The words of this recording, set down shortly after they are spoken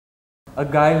A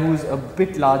guy who's a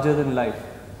bit larger than life,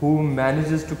 who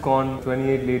manages to con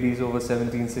 28 ladies over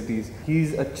 17 cities.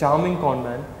 He's a charming con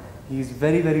man. He's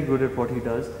very, very good at what he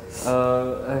does.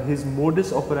 His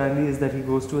modus operandi is that he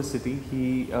goes to a city,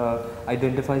 he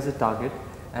identifies a target,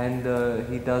 and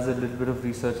he does a little bit of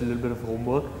research, a little bit of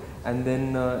homework, and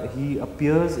then he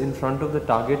appears in front of the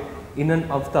target in an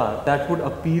avatar that would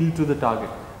appeal to the target.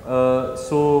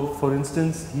 So for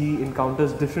instance, he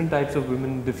encounters different types of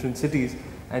women in different cities,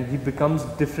 and he becomes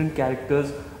different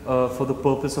characters for the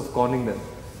purpose of conning them.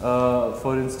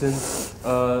 For instance,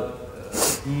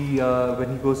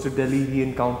 when he goes to Delhi, he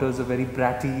encounters a very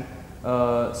bratty,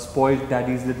 spoiled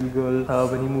daddy's little girl.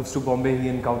 When he moves to Bombay, he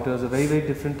encounters a very, very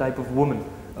different type of woman,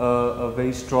 a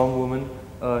very strong woman,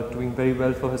 doing very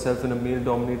well for herself in a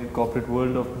male-dominated corporate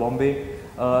world of Bombay.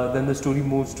 Then the story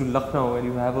moves to Lucknow, where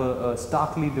you have a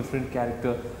starkly different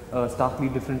character, a starkly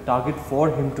different target for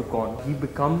him to con. He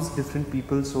becomes different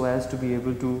people so as to be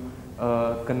able to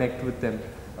connect with them.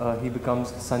 He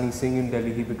becomes Sunny Singh in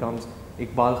Delhi, he becomes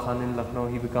Iqbal Khan in Lucknow,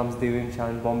 he becomes Deven Shah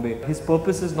in Bombay. His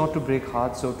purpose is not to break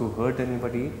hearts or to hurt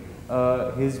anybody.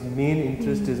 His main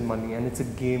interest is money, and it's a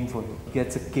game for him. He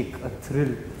gets a kick, a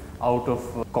thrill out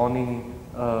of conning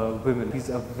women. He's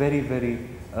a very, very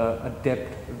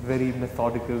adept, very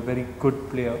methodical, very good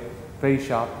player, very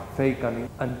sharp, very cunning,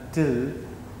 until,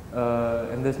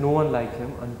 and there's no one like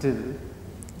him until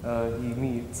he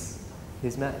meets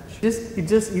his match.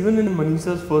 Even in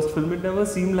Maneesh's first film, it never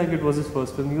seemed like it was his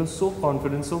first film. He was so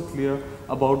confident, so clear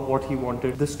about what he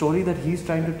wanted. The story that he's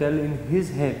trying to tell in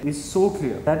his head is so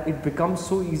clear that it becomes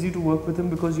so easy to work with him,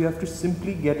 because you have to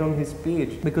simply get on his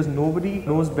page, because nobody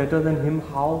knows better than him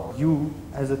how you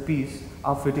as a piece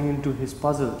are fitting into his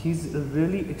puzzle. He's a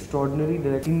really extraordinary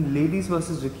director. In Ladies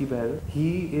vs. Ricky Bahl,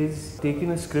 he is taking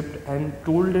a script and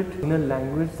told it in a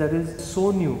language that is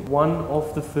so new. One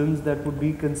of the films that would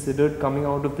be considered coming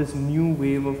out of this new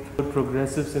wave of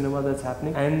progressive cinema that's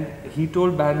happening, and he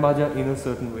told Band Baja in a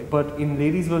certain way. But in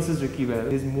Ladies vs. Ricky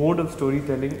Bahl, his mode of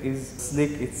storytelling is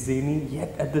slick, it's zany,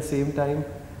 yet at the same time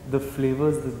the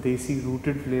flavors, the desi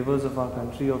rooted flavors of our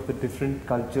country, of the different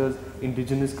cultures,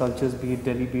 indigenous cultures, be it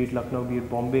Delhi, be it Lucknow, be it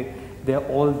Bombay, they're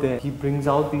all there. He brings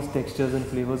out these textures and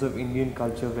flavors of Indian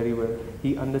culture very well.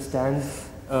 He understands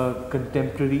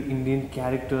contemporary Indian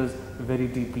characters very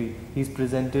deeply. He's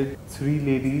presented three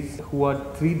ladies who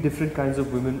are three different kinds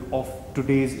of women of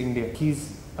today's India.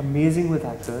 He's amazing with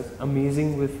actors,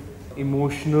 amazing with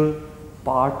emotional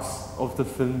parts of the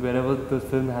film, wherever the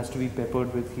film has to be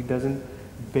peppered with. He doesn't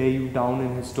bear you down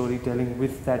in his storytelling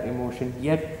with that emotion,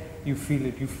 yet you feel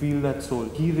it, you feel that soul.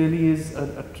 He really is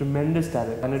a tremendous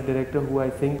talent, and a director who I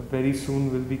think very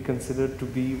soon will be considered to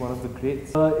be one of the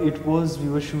greats. We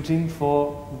were shooting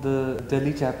for the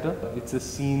Delhi chapter. It's a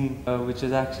scene which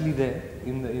is actually there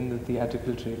in the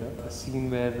theatrical trailer, a scene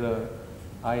where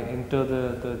I enter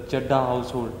the Chaddha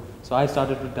household. So I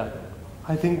started with that.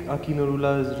 I think Aki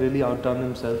Narula has really outdone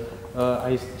himself.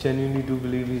 I genuinely do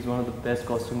believe he's one of the best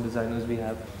costume designers we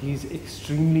have. He's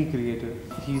extremely creative.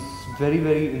 He's very,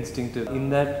 very instinctive in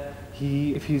that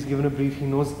if he's given a brief, he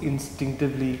knows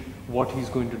instinctively what he's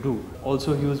going to do.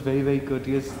 Also, he was very, very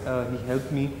courteous. He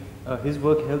helped me. His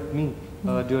work helped me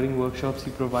during workshops.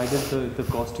 He provided the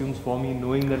costumes for me,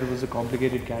 knowing that it was a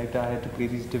complicated character. I had to play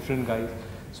these different guys.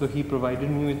 So he provided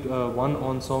me with one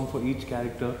ensemble for each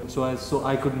character, so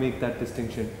I could make that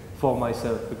distinction for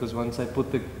myself, because once I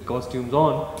put the costumes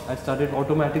on, I started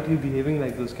automatically behaving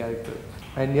like those characters.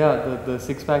 And yeah, the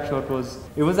six-pack shot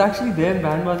was actually there in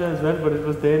Band Baja as well, but it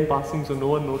was there in passing, so no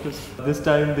one noticed. This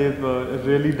time they've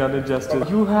really done it justice.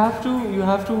 You have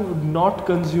to not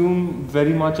consume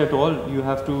very much at all. You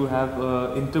have to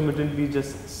have intermittently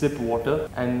just sip water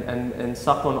and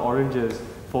suck on oranges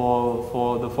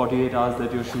for the 48 hours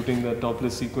that you're shooting the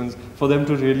topless sequence, for them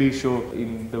to really show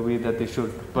in the way that they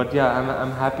should. But yeah,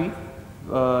 I'm happy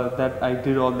that I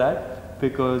did all that,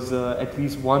 because at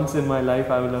least once in my life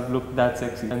I will have looked that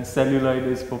sexy, and celluloid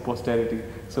is for posterity,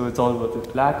 so it's all worth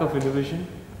it. Lack of inhibition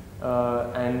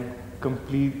and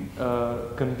complete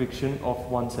conviction of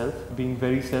oneself, being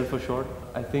very self-assured.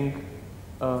 I think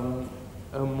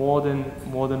more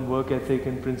than work ethic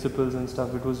and principles and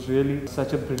stuff, it was really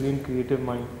such a brilliant creative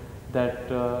mind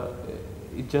that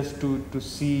it just to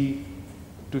see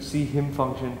him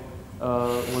function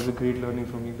was a great learning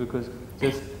for me, because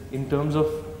just in terms of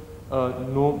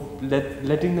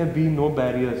letting there be no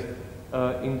barriers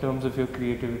in terms of your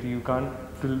creativity. You can't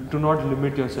to not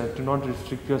limit yourself, to not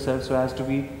restrict yourself, so as to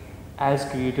be as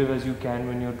creative as you can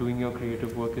when you're doing your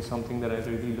creative work, is something that I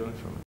really learned from it.